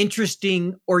something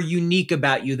interesting or unique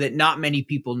about you that not many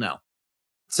people know?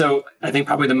 So I think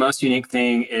probably the most unique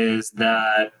thing is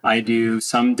that I do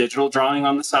some digital drawing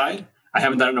on the side. I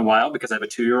haven't done it in a while because I have a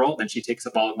 2-year-old and she takes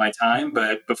up all of my time.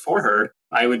 But before her,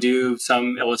 I would do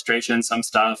some illustration, some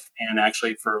stuff, and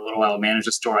actually for a little while manage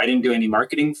a store. I didn't do any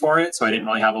marketing for it, so I didn't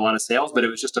really have a lot of sales, but it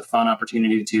was just a fun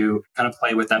opportunity to kind of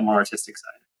play with that more artistic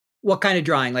side. What kind of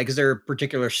drawing? Like, is there a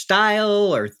particular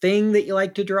style or thing that you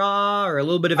like to draw, or a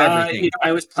little bit of everything?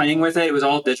 I was playing with it. It was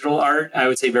all digital art. I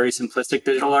would say very simplistic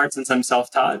digital art since I'm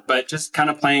self-taught, but just kind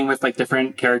of playing with like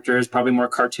different characters, probably more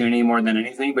cartoony more than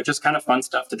anything, but just kind of fun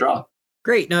stuff to draw.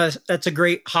 Great. No, that's a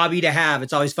great hobby to have.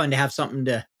 It's always fun to have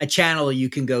a channel you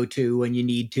can go to when you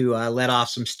need to let off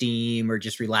some steam or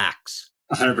just relax.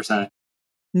 100%.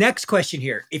 Next question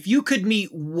here. If you could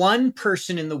meet one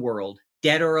person in the world,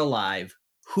 dead or alive,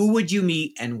 who would you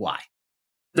meet and why?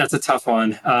 That's a tough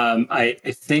one. I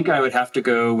think I would have to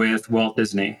go with Walt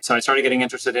Disney. So I started getting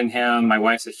interested in him. My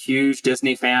wife's a huge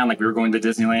Disney fan. Like, we were going to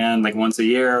Disneyland like once a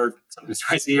year, sometimes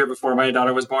twice a year before my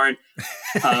daughter was born.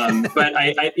 But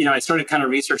I started kind of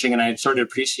researching, and I started to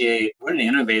appreciate what an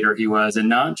innovator he was, and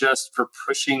not just for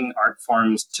pushing art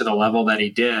forms to the level that he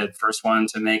did. First one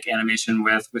to make animation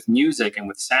with music and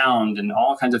with sound and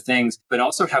all kinds of things, but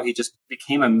also how he just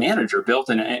became a manager, built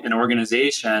an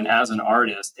organization as an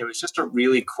artist. It was just a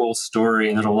really cool story,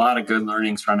 and there's a lot of good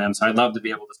learnings from him. So I'd love to be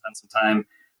able to spend some time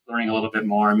learning a little bit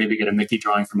more and maybe get a Mickey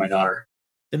drawing for my daughter.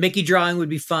 The Mickey drawing would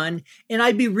be fun. And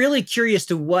I'd be really curious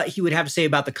to what he would have to say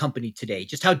about the company today,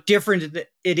 just how different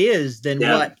it is than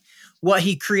what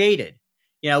he created.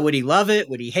 Would he love it?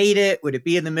 Would he hate it? Would it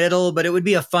be in the middle? But it would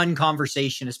be a fun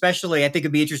conversation, especially I think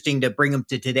it'd be interesting to bring him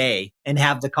to today and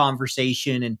have the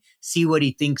conversation and see what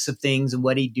he thinks of things and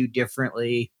what he'd do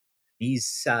differently.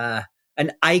 He's an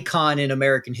icon in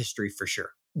American history for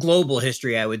sure. Global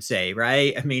history, I would say,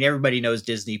 right? I mean, everybody knows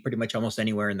Disney pretty much almost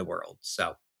anywhere in the world.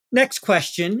 So next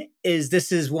question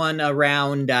this is one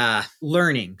around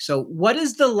learning. So what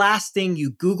is the last thing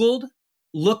you Googled,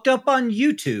 looked up on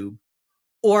YouTube,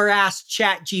 or asked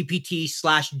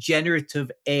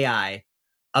ChatGPT/generative AI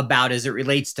about as it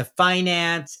relates to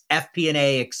finance,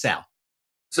 FP&A, Excel?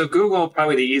 So Google,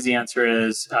 probably the easy answer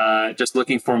is just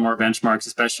looking for more benchmarks,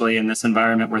 especially in this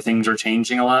environment where things are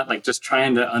changing a lot, like just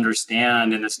trying to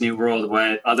understand in this new world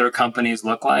what other companies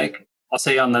look like. I'll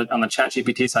say on the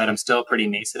ChatGPT side, I'm still pretty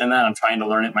nascent in that. I'm trying to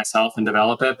learn it myself and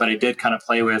develop it, but I did kind of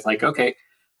play with like, okay,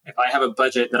 if I have a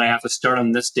budget that I have to start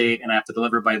on this date and I have to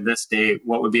deliver by this date,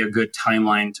 what would be a good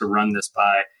timeline to run this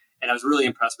by? And I was really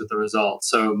impressed with the results.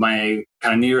 So my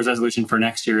kind of New Year's resolution for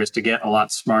next year is to get a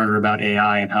lot smarter about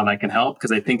AI and how that can help,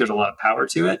 because I think there's a lot of power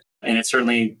to it. And it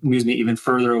certainly moves me even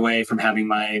further away from having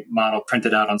my model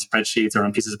printed out on spreadsheets or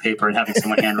on pieces of paper and having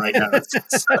someone handwrite notes.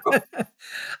 So,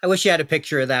 I wish you had a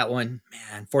picture of that one.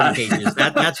 Man, 40 pages.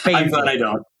 That's painful. I'm glad I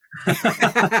don't.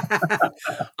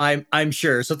 I'm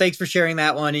sure. So thanks for sharing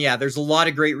that one. Yeah, there's a lot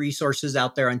of great resources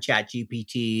out there on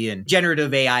ChatGPT and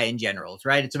generative AI in general,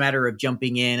 right? It's a matter of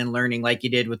jumping in and learning like you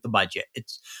did with the budget.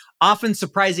 It's often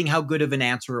surprising how good of an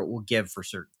answer it will give for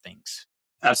certain things.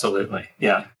 Absolutely.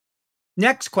 Yeah.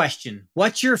 Next question.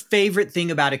 What's your favorite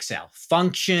thing about Excel?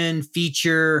 Function,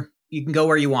 feature? You can go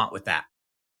where you want with that.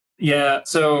 Yeah,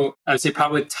 so I would say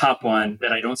probably top one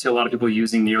that I don't see a lot of people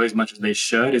using nearly as much as they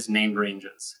should is named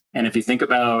ranges. And if you think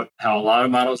about how a lot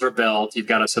of models are built, you've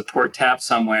got a support tab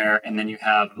somewhere, and then you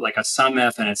have like a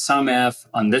SUMIF and a SUMIF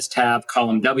on this tab,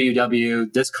 column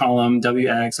WW, this column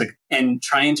WX, and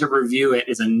trying to review it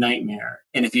is a nightmare.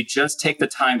 And if you just take the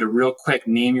time to real quick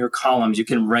name your columns, you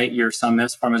can write your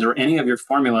SUMIFs formulas or any of your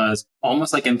formulas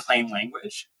almost like in plain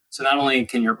language. So not only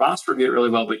can your boss review it really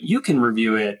well, but you can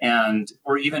review it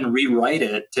or even rewrite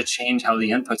it to change how the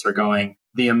inputs are going.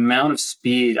 The amount of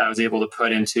speed I was able to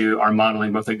put into our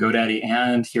modeling, both at GoDaddy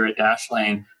and here at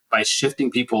Dashlane, by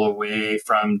shifting people away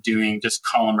from doing just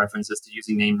column references to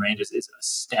using named ranges is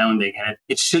astounding. And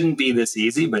it shouldn't be this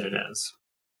easy, but it is.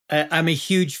 I'm a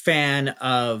huge fan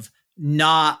of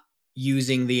not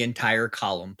using the entire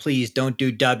column. Please don't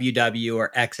do WW or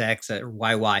XX or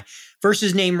YY.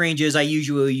 Versus name ranges, I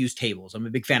usually use tables. I'm a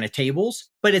big fan of tables,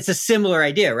 but it's a similar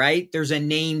idea, right? There's a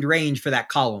named range for that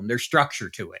column. There's structure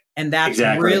to it. And that's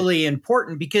really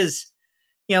important because,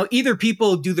 either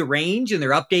people do the range and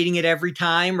they're updating it every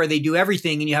time, or they do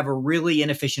everything and you have a really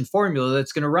inefficient formula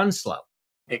that's going to run slow.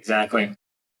 Exactly.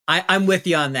 I'm with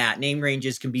you on that. Name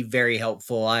ranges can be very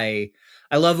helpful. I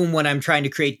love them when I'm trying to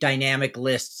create dynamic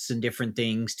lists and different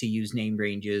things to use name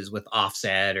ranges with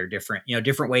offset or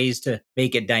different ways to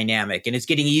make it dynamic. And it's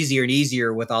getting easier and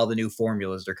easier with all the new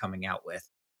formulas they're coming out with.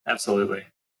 Absolutely.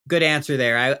 Good answer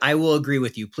there. I will agree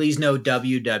with you. Please no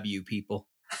WW, people.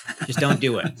 Just don't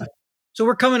do it. So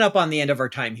we're coming up on the end of our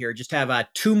time here. Just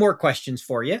have 2 more questions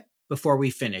for you before we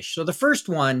finish. So the first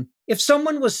one, if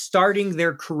someone was starting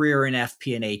their career in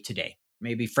FP&A today,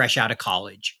 maybe fresh out of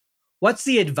college, what's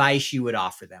the advice you would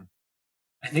offer them?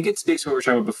 I think it speaks to what we were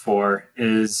talking about before,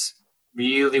 is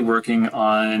really working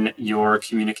on your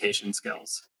communication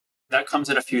skills. That comes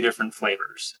in a few different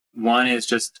flavors. One is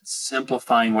just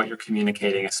simplifying what you're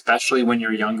communicating, especially when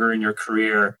you're younger in your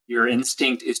career. Your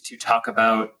instinct is to talk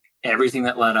about everything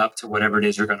that led up to whatever it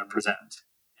is you're going to present,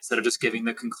 instead of just giving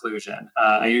the conclusion.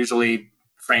 I usually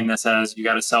frame this as you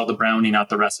got to sell the brownie, not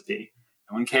the recipe.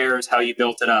 No one cares how you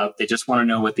built it up. They just want to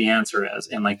know what the answer is.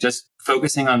 And just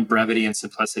focusing on brevity and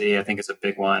simplicity, I think is a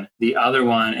big one. The other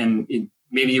one, and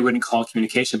maybe you wouldn't call it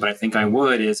communication, but I think I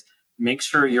would, is make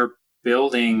sure you're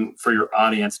building for your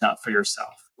audience, not for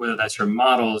yourself. Whether that's your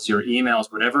models, your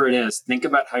emails, whatever it is, think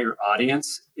about how your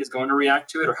audience is going to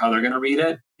react to it or how they're going to read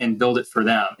it and build it for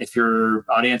them. If your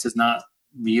audience is not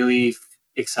really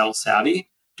Excel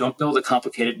savvy, don't build a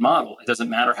complicated model. It doesn't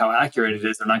matter how accurate it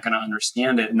is. They're not going to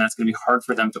understand it. And that's going to be hard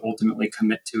for them to ultimately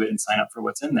commit to it and sign up for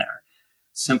what's in there.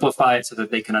 Simplify it so that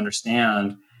they can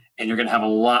understand. And you're going to have a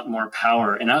lot more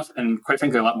power and quite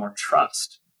frankly, a lot more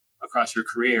trust across your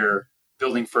career,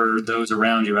 building for those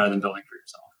around you rather than building for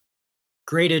yourself.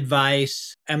 Great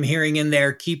advice. I'm hearing in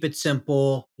there, keep it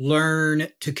simple, learn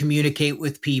to communicate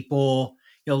with people,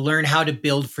 learn how to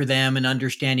build for them and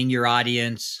understanding your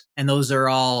audience. And those are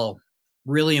all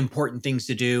really important things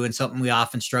to do and something we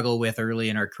often struggle with early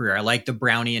in our career. I like the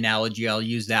brownie analogy. I'll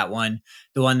use that one.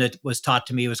 The one that was taught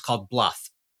to me was called bluff.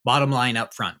 Bottom line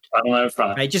up front. Bottom line up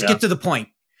front. Right? Just get to the point.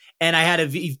 And I had a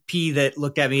VP that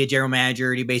looked at me, a general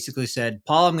manager, and he basically said,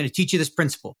 Paul, I'm going to teach you this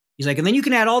principle. He's like, and then you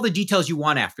can add all the details you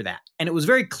want after that. And it was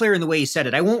very clear in the way he said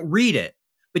it. I won't read it,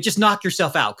 but just knock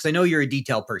yourself out because I know you're a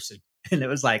detail person. And it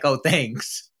was like, oh,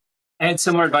 thanks. I had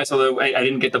similar advice, although I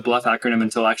didn't get the bluff acronym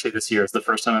until actually this year. It's the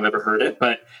first time I've ever heard it.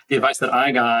 But the advice that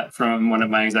I got from one of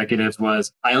my executives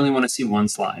was, I only want to see one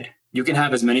slide. You can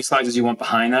have as many slides as you want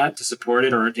behind that to support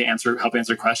it or to help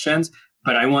answer questions.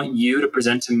 But I want you to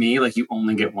present to me like you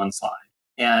only get one slide.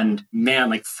 And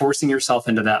man, forcing yourself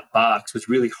into that box was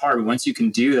really hard. Once you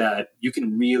can do that, you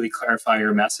can really clarify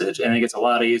your message. And it gets a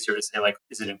lot easier to say,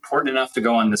 is it important enough to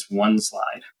go on this one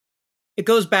slide? It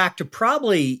goes back to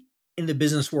probably in the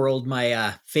business world,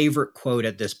 my favorite quote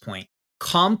at this point.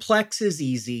 Complex is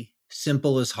easy,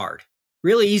 simple is hard.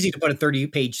 Really easy to put a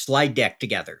 30-page slide deck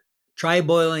together. Try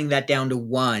boiling that down to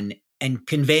one and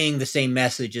conveying the same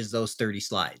message as those 30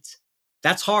 slides.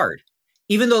 That's hard,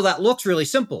 even though that looks really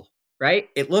simple, right?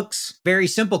 It looks very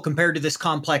simple compared to this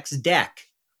complex deck,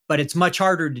 but it's much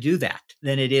harder to do that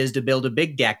than it is to build a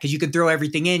big deck because you can throw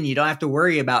everything in. You don't have to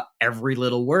worry about every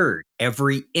little word,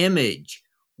 every image.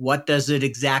 What does it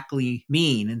exactly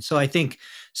mean? And so I think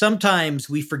sometimes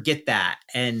we forget that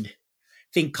and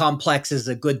think complex is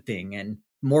a good thing. And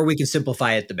the more we can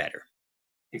simplify it, the better.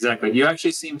 Exactly. You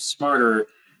actually seem smarter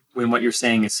when what you're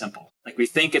saying is simple. We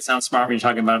think it sounds smart when you're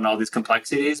talking about all these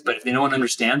complexities, but if no one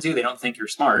understands you, they don't think you're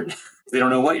smart. They don't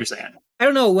know what you're saying. I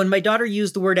don't know. When my daughter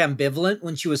used the word ambivalent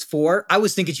when she was 4, I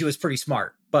was thinking she was pretty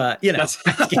smart, but That's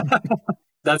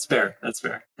fair. That's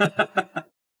fair.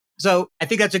 So I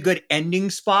think that's a good ending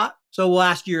spot. So we'll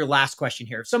ask you your last question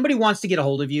here. If somebody wants to get a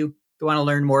hold of you, they want to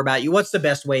learn more about you, what's the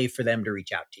best way for them to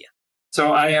reach out to you?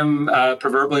 So I am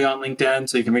proverbially on LinkedIn,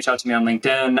 so you can reach out to me on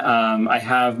LinkedIn. I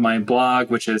have my blog,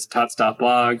 which is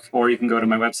tots.blog, or you can go to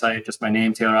my website, just my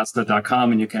name,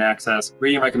 taylorotslow.com, and you can access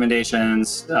reading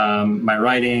recommendations, my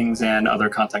writings, and other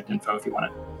contact info if you want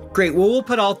it. Great. Well, we'll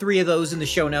put all 3 of those in the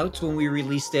show notes when we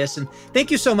release this. And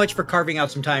thank you so much for carving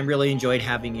out some time. Really enjoyed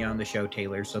having you on the show,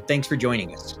 Taylor. So thanks for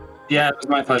joining us. Yeah, it was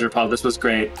my pleasure, Paul. This was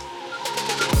great.